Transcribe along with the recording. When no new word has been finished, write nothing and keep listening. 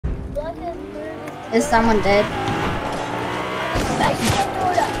Is someone dead?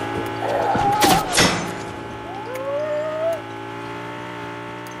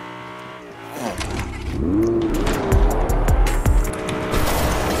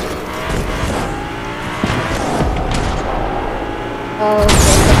 Oh,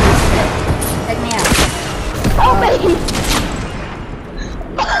 check me out. Oh my!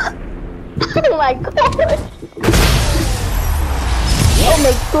 Oh my god! Oh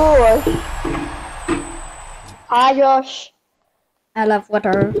my god! Hi Josh. I love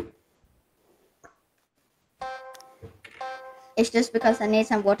water. It's just because I need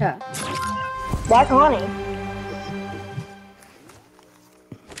some water. Black honey.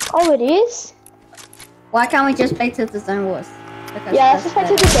 Oh, it is? Why can't we just play to the Zone Wars? Because Yeah, let's just play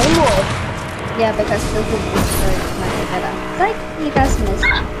to the Zone Wars. Yeah, because this will be so much better. Like you guys missed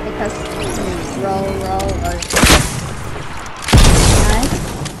because roll.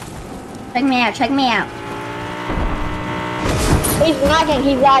 Nice. Check me out. He's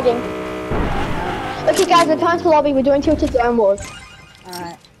lagging. Okay guys, return to lobby, we're doing Tilted Zone Wars.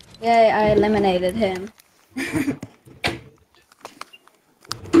 Alright. Yay, I eliminated him.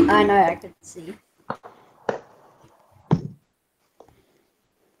 I know, I could see.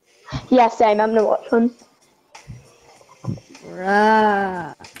 Yeah, same, I'm gonna watch one.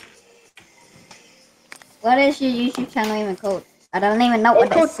 Bruh. What is your YouTube channel even called? I don't even know what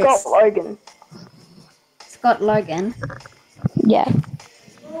It's called this is. Scott Logan. Scott Logan. Yeah.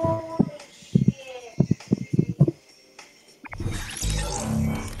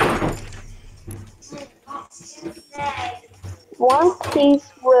 One Piece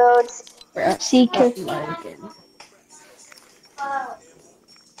World Seeker. Logan.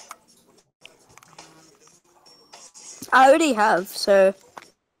 I already have, so.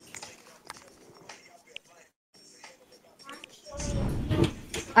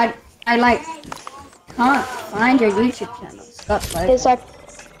 I like can't find your YouTube channel, Scott Logan. It's like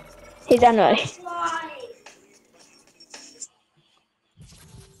he's anyway.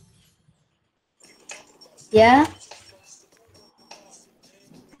 Yeah?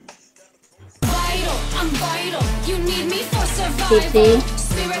 I'm vital. You need me for survival.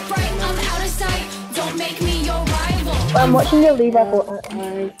 Spirit bright, I'm out of sight. Don't make me your rival. I'm watching your Levi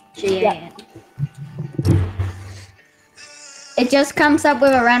Fortnite. Yeah. It just comes up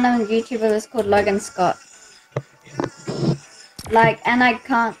with a random YouTuber that's called Logan Scott. Like, and I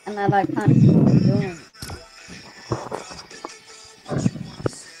can't keep doing it.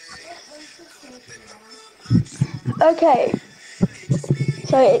 Okay.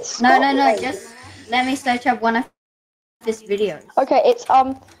 So it's No, just let me search up one of his videos. Okay, it's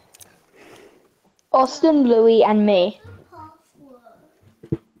Austin, Louis, and me.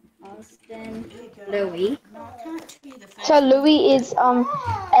 Austin, Louis. So Louis is Louis.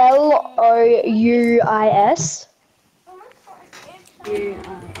 U-I-S.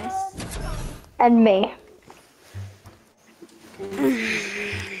 And me.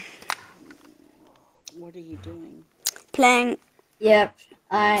 What are you doing? Playing. Yep,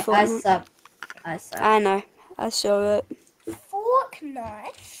 I Fortnite. sub. I sub. I know. I saw it. Fork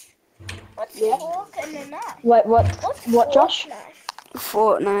knife? What's fork and a knife? Wait, what, Josh?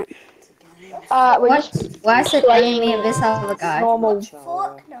 Fortnite. We're What? just Why is it playing me and this other guy? normal.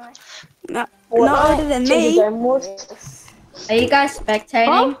 Fork knife. No, not older than me. Are you guys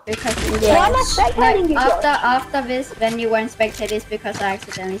spectating? Because Why am I spectating you, Josh? after this, when you weren't spectating, it's because I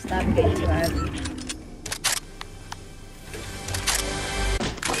accidentally started getting too early.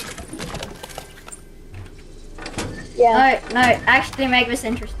 Yeah. No, actually make this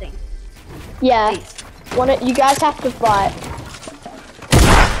interesting. Yeah. Please. You guys have to fight.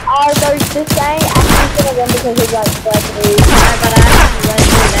 Oh, this guy actually gonna win because he's like dirty. No, but I haven't read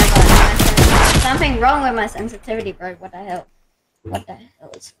through that. Something wrong with my sensitivity, bro. What the hell? What the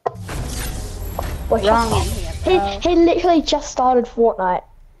hell is wrong in here, bro? He literally just started Fortnite.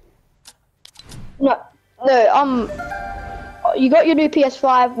 No, you got your new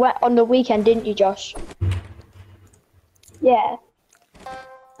PS5 on the weekend, didn't you, Josh? Yeah.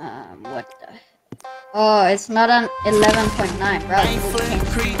 What the? Oh, it's not an 11.9, bro.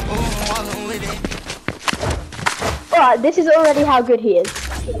 Alright, this is already how good he is.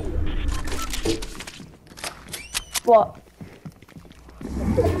 What?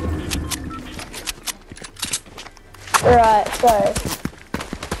 Right, so.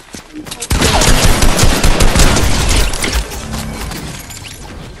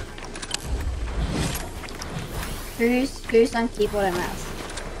 Who's on keyboard and mouse?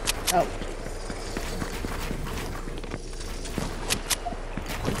 Oh.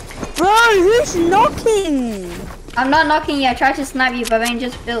 Bro, who's knocking? I'm not knocking you, I tried to snipe you, but then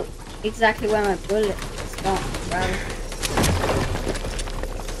just built. exactly where my bullet is going, bro.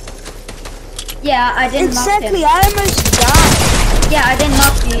 Yeah, I didn't knock him. Exactly, I almost died. Yeah, I didn't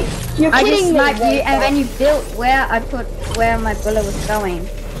knock you. You're I just kidding me, sniped you, right? and then you built where I put where my bullet was going.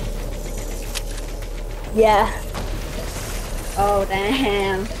 Yeah. Oh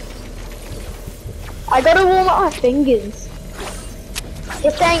damn. I gotta warm up my fingers.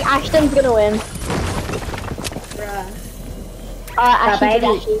 It's saying Ashton's gonna win. Bruh. Ashley baby.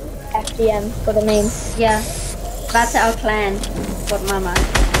 FGM for the name. Yeah. That's our clan. Fort Mama.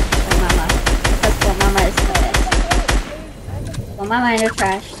 Fort Mama. Because Fort Mama is there. Fort Mama in the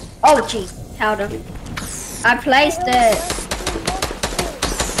trash. Oh jeez. Powder. I placed it.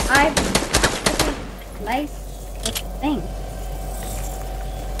 I placed the thing.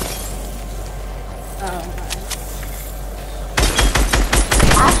 Oh my.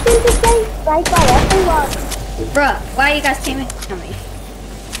 Ashton's just getting sniped by everyone. Bruh, why are you guys teaming on me?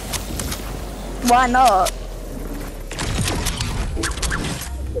 Why not?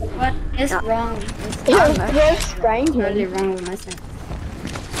 What is wrong? You're so strange. Totally wrong with my sense.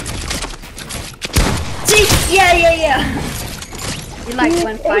 See? Yeah. You like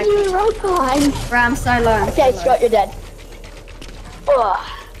went 5. You roll time. Bro, I'm so low. I'm Okay, so low. Scott, you're dead. Ugh.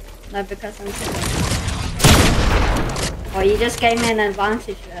 No, because I'm so low. Oh, you just gave me an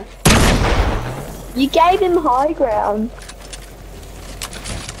advantage there. You gave him high ground.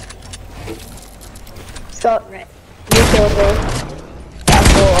 Scott, Right. you killed me.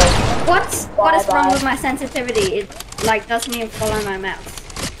 That's all. What is wrong Bye-bye. with my sensitivity? It like doesn't even follow my mouse.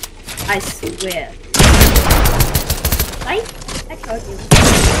 I swear. I told you.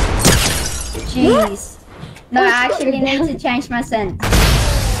 Jeez. No, I actually need to change my sense.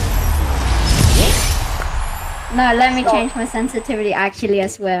 No, let me change my sensitivity actually, I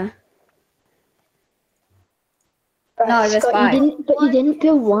swear. No, it was Scott, 5. you didn't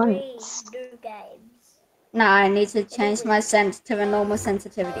go once. No, I need to change my sense to a normal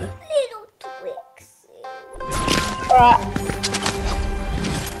sensitivity. Alright.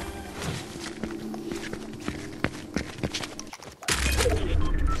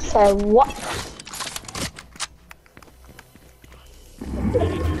 So what?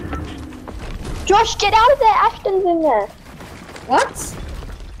 Josh, get out of there! Ashton's in there. What?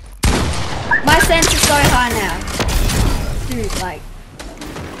 My sense is so high now. Dude, like.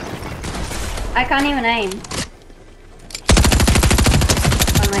 I can't even aim.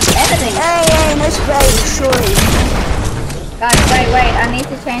 I'm like editing. Hey, no spray, sorry. Guys, wait, I need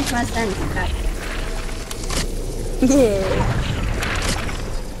to change my sense. Yeah.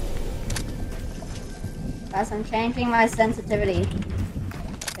 Guys, I'm changing my sensitivity.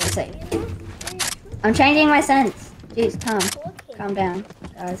 Let's see. I'm changing my sense. Jeez, calm down,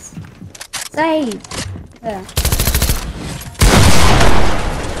 guys. Save. There.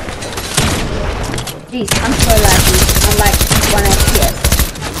 Jeez, I'm so lucky. I'm like 1 FPS.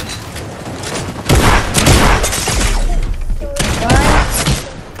 What?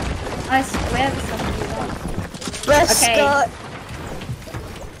 I swear there's something wrong. Press Okay. Scott.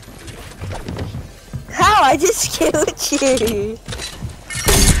 How? I just killed you.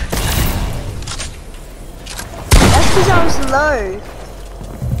 That's because I was low.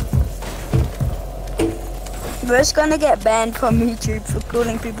 We're just gonna get banned from YouTube for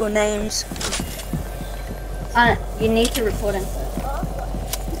calling people names. You need to report him.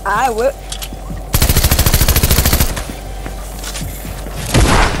 I will.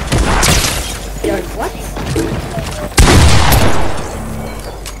 Yo, what?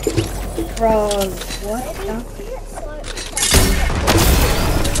 Bro, what the?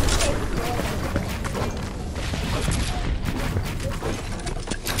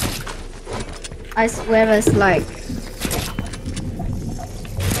 I swear it's like...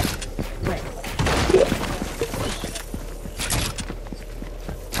 Wait.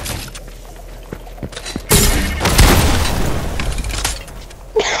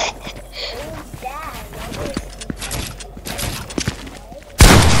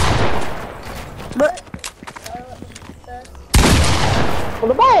 But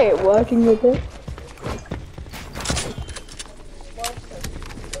What about it working with it?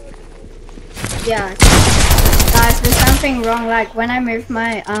 Yeah. Guys, there's something wrong. Like when I move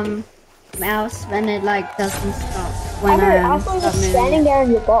my mouse, then it like doesn't stop. When I I was stop just moving. standing there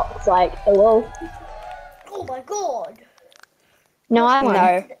in your box, like, hello. Oh my god. No, I won.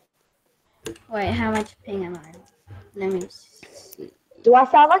 no. Wait, how much ping am I? Let me see. Do I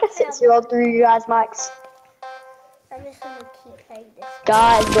sound like a 6-year-old through you guys' mics? I'm just gonna keep playing this.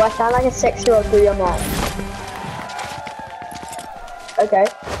 Guys, do I sound like a 6-year-old through your mic? Okay.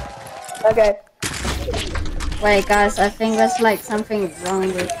 Okay. Wait, guys, I think there's like something wrong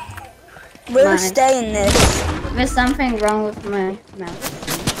with We'll Mine. stay in this. There's something wrong with my mouse.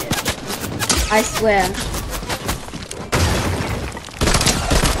 I swear.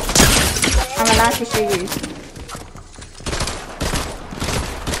 I'm allowed to shoot you.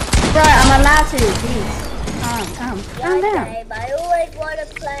 Bro, I'm allowed to. Please. Calm down. Game. I always want to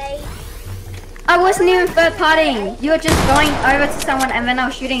play. I wasn't even third partying. You were just going over to someone and then I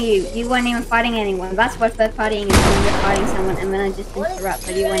was shooting you. You weren't even fighting anyone. That's what third partying is, when you're fighting someone and then I just interrupt,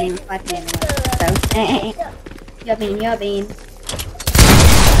 but you weren't even fighting anyone. So, you're being.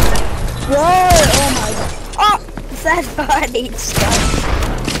 Whoa! Oh my god. Oh, third party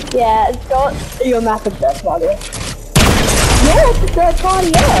stuff. Yeah, it's got your massive third party. Yeah, it's the third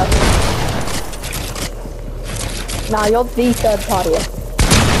party, yeah. Nah, you're the third party.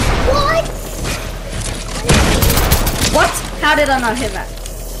 What? What? How did I not hear that?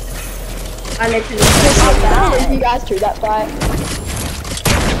 I literally I'll leave you guys through that fight.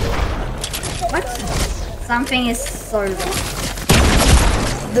 What? Something is so wrong.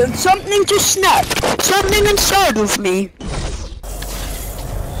 There's something to snap. Something inside of me.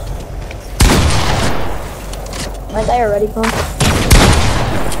 Aren't they already gone?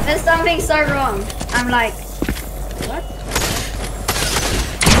 There's something so wrong. I'm like, what?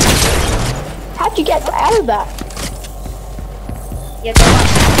 How'd you get out of that? Yeah, go on.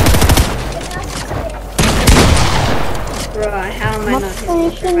 Bro, how am I not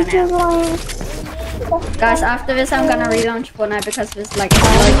hitting it right now? Guys, after this I'm gonna relaunch Fortnite because there's like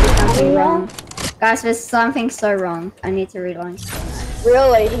something wrong. Guys, there's something so wrong. I need to relaunch Fortnite.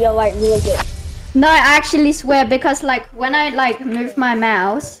 Really? You're like really good. No, I actually swear, because like when I like move my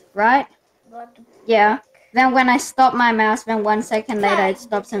mouse, right? Yeah. Then when I stop my mouse, then 1 second later it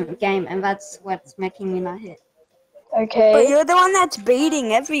stops the game, and that's what's making me not hit. Okay. But you're the one that's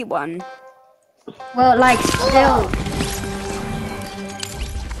beating everyone. Well, like still.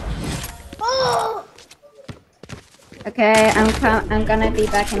 Oh! Okay, I'm gonna be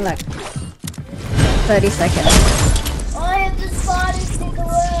back in like 30 seconds. I am the smartest in the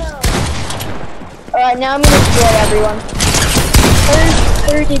world. Alright, now I'm gonna destroy everyone.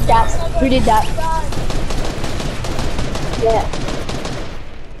 Who did that? Who did that? Yeah.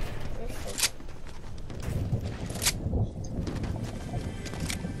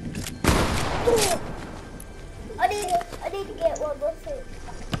 I need to get one more thing.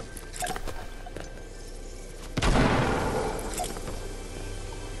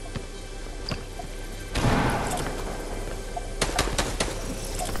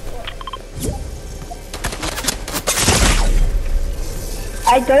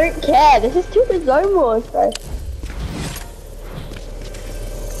 I don't care. This is stupid zone wars, bro.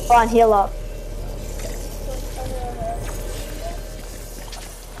 Go on, heal up.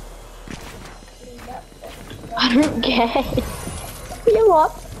 I don't care. Heal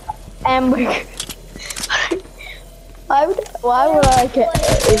up. And we. Why would I care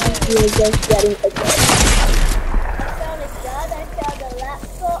if you were just getting a gun? I found a gun, I found a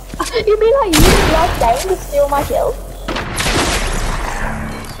laptop. You mean like using your game to steal my kills?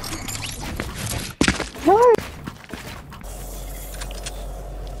 No.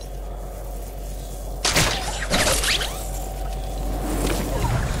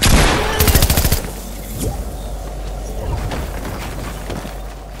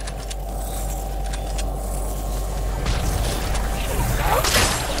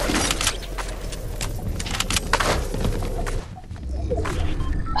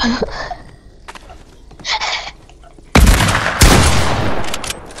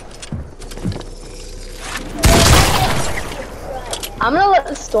 I'm gonna let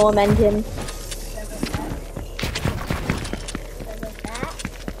the storm end him.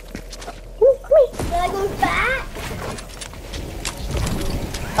 Ooh, come here. Can I go back?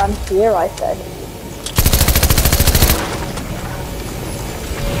 I'm here, I said.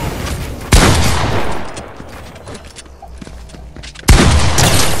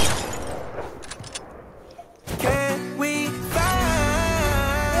 Can we find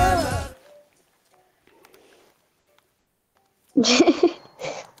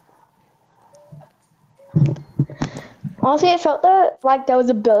Honestly, it felt like there was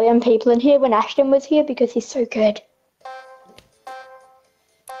a billion people in here when Ashton was here because he's so good.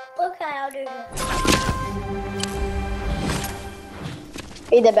 Okay, I'll do that.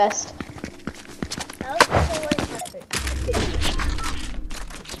 Be the best. That was always happen.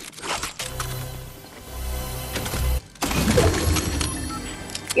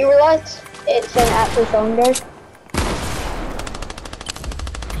 You realize it's an actual song, guys?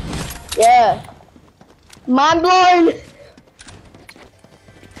 Yeah. Mind blown!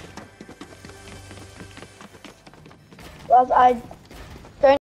 Well, I